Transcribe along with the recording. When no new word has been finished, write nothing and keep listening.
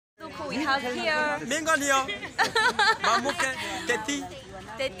who we have here.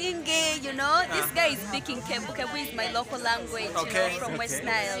 Tetinge, you know, this guy is speaking Kebu. Kebu is my local language, okay, you know, from West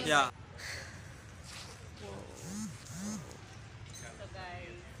Nile. Yeah.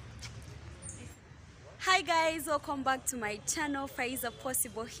 Hi guys, welcome back to my channel. Faiza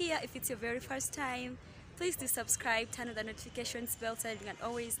Possible here. If it's your very first time, please do subscribe, turn on the notifications bell so I can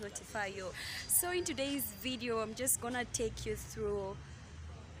always notify you. So in today's video, I'm just gonna take you through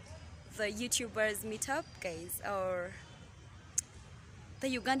the YouTubers meetup, guys, or the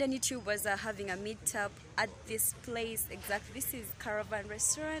Ugandan YouTubers are having a meetup at this place. Exactly, this is Caravan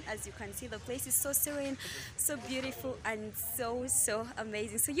Restaurant. As you can see, the place is so serene, so beautiful, and so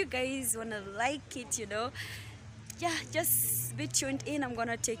amazing. So you guys wanna like it, you know? Yeah, just be tuned in. I'm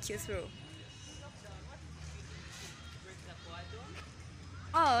gonna take you through.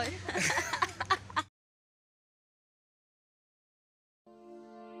 Oh.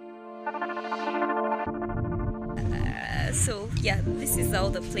 So yeah, this is how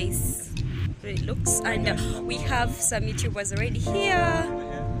the place really looks, and we have some YouTubers already here,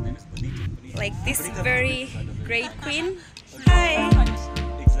 like this very great queen. Hi.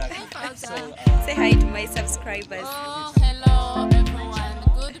 Say hi to my subscribers. Oh, hello everyone,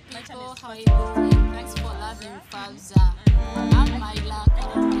 good people, how are you doing? Thanks for loving Faiza. I'm Mailah.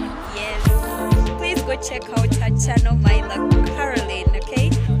 Yes, please go check out her channel, Mailah Caroline,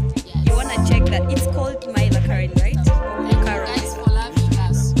 okay? You wanna check that, it's called Mailah Caroline, right? Thanks for loving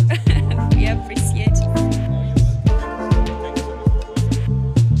us. We appreciate it.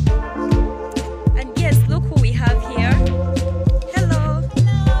 And yes, look who we have here. Hello.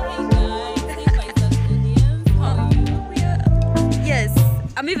 Yes,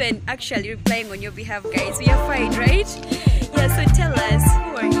 I'm even actually replying on your behalf, guys. We are fine, right? Yeah, so tell us,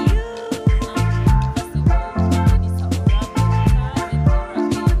 who are you?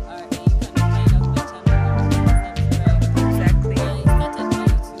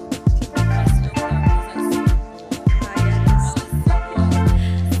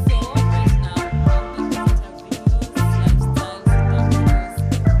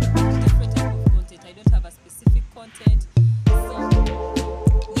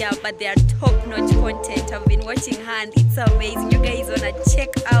 But they are top-notch content. I've been watching her and it's amazing. You guys wanna check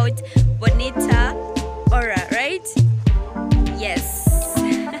out Bonita Aura, right? Yes.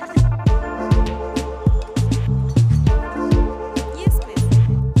 Yes, please.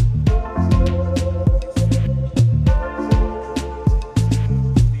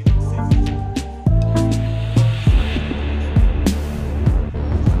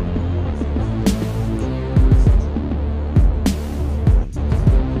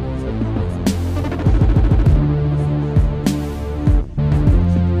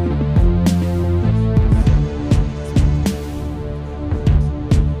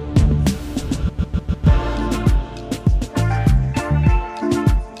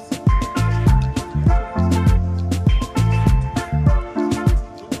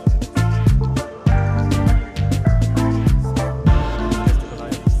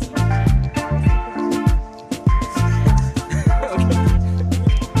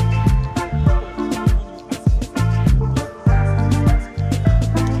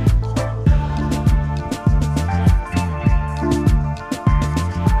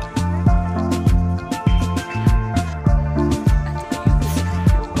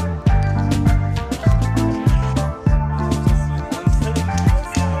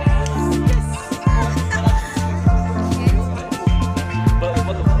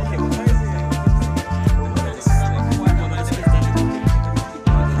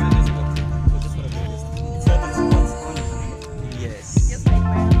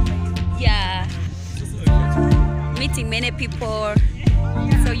 Many people,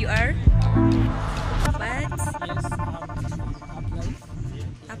 so you are what?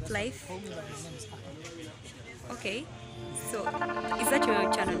 Up life. Okay, so is that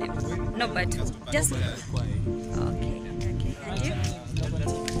your channel name? No, but just okay. And you?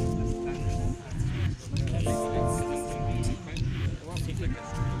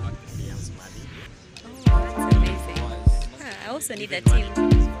 Oh, that's amazing. I also need a team.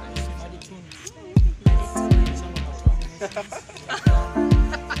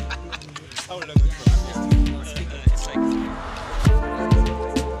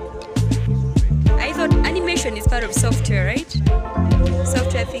 I thought animation is part of software, right?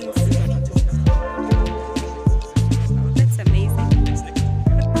 Software things. Oh, that's amazing.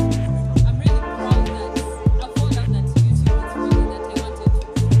 I'm really proud that I found out that YouTube is really that I wanted to do.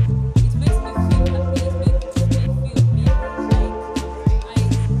 It makes me feel happy. It makes me feel me.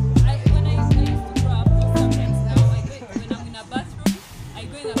 Like when I used to grow up, sometimes now when I'm in a bathroom, I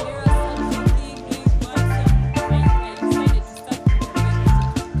go in the mirror.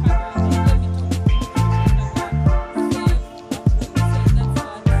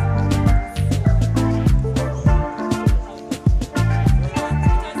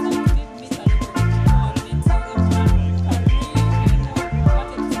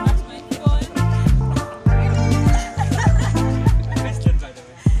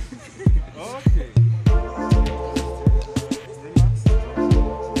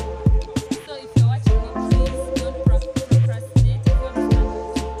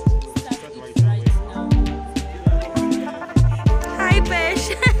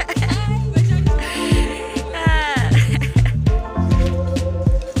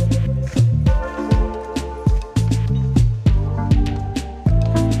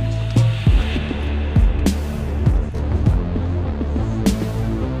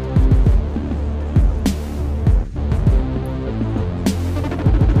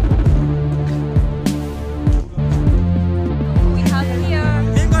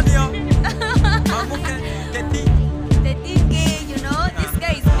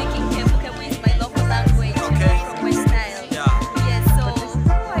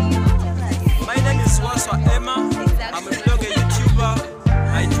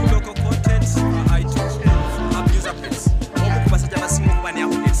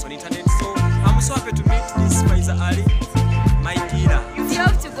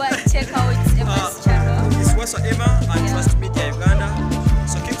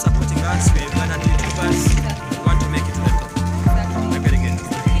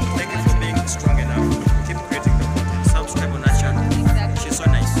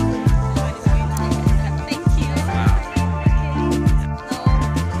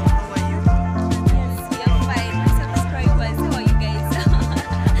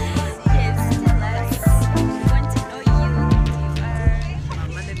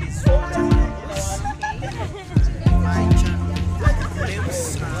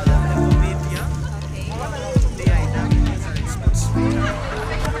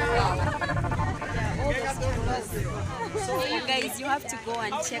 have to go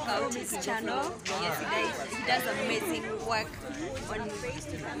and check out his channel. Yes, he does amazing work on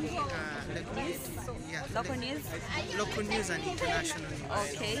local news. Local news and international news.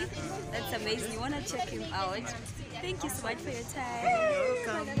 Okay, that's amazing. You want to check him out. Thank you so much for your time.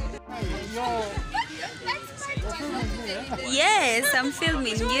 Yes, I'm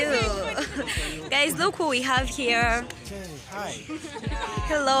filming you. Guys, look who we have here. Hi.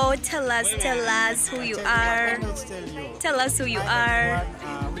 Hello, tell us who you are. Tell us who you are.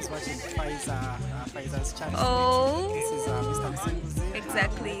 Who's watching Faiza's channel? Oh, This is Mr. Msinguzi.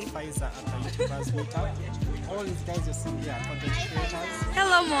 exactly. Faiza at the YouTubers meetup. All these guys you see here are content creators.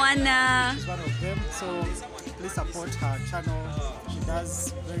 Hello, Moana. She's one of them, so please support her channel. She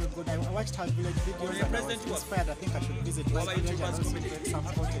does very good. I watched her village videos and I was inspired. I think I should visit my village and also get some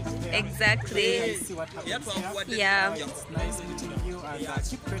content there. Exactly. And see what happens here. Yeah. It's nice meeting you and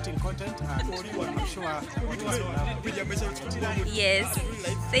keep creating content and I'm sure viewers will love it. Yes.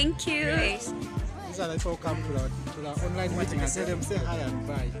 Thank you. These are the people who come to the online meeting and tell them say hi and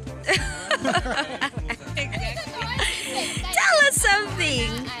bye. Tell us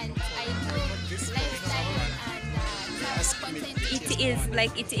something. It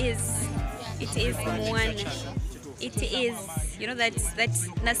is Moana. It is, you know, that's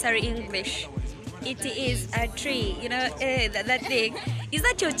nursery English. It is a tree, you know, that thing. Is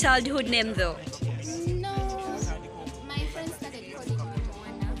that your childhood name though? No, my friend started calling me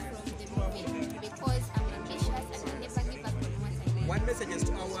Moana from the movie because I'm ambitious and I never give up on what I do. One message is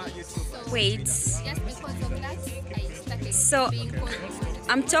to our YouTube. Wait. Just because of that, I started So, being called Moana.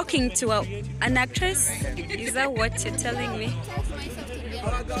 I'm talking to an actress? Is that what you're telling me? Tell myself to be an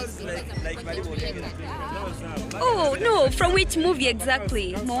actress because I'm a content creator. Oh, no, from which movie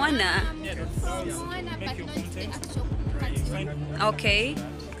exactly? Moana. From Moana, but not the actual cartoon. Okay.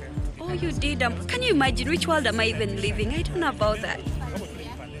 Oh, you did. Can you imagine which world am I even living? I don't know about that.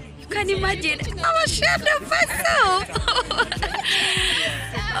 You can imagine. I'm ashamed of myself.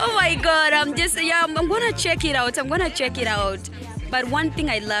 Oh my God. I'm gonna check it out. But one thing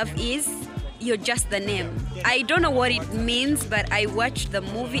I love is you're just the name. I don't know what it means, but I watched the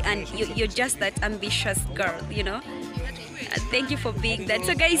movie and you're just that ambitious girl, you know? Thank you for being that.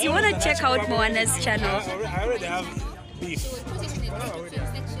 So guys, you want to check out Moana's channel. I already have beef. Put it in the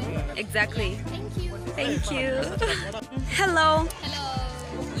description section. Exactly. Thank you. Thank you. Hello.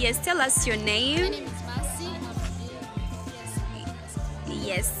 Hello. Yes, tell us your My name. name is Macy Amoding.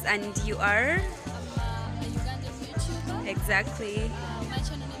 Yes, and you are? I'm a Ugandan YouTuber. Exactly. My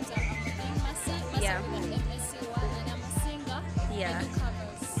channel name is Macy. Yeah. And I'm a singer. Yeah. I do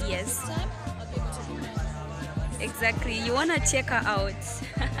covers. Yes. This time, I'll be able to do my own. Exactly. You want to check her out.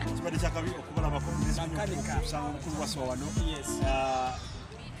 Kibadde kyakabi okukola amakulu Yes.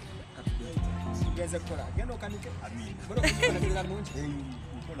 Tugeze kukola. Genda okanike. Mbona okukola mungi?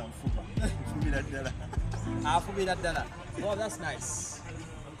 nkola nfuba nfubira ddala Afubira ddala. Oh, that's nice.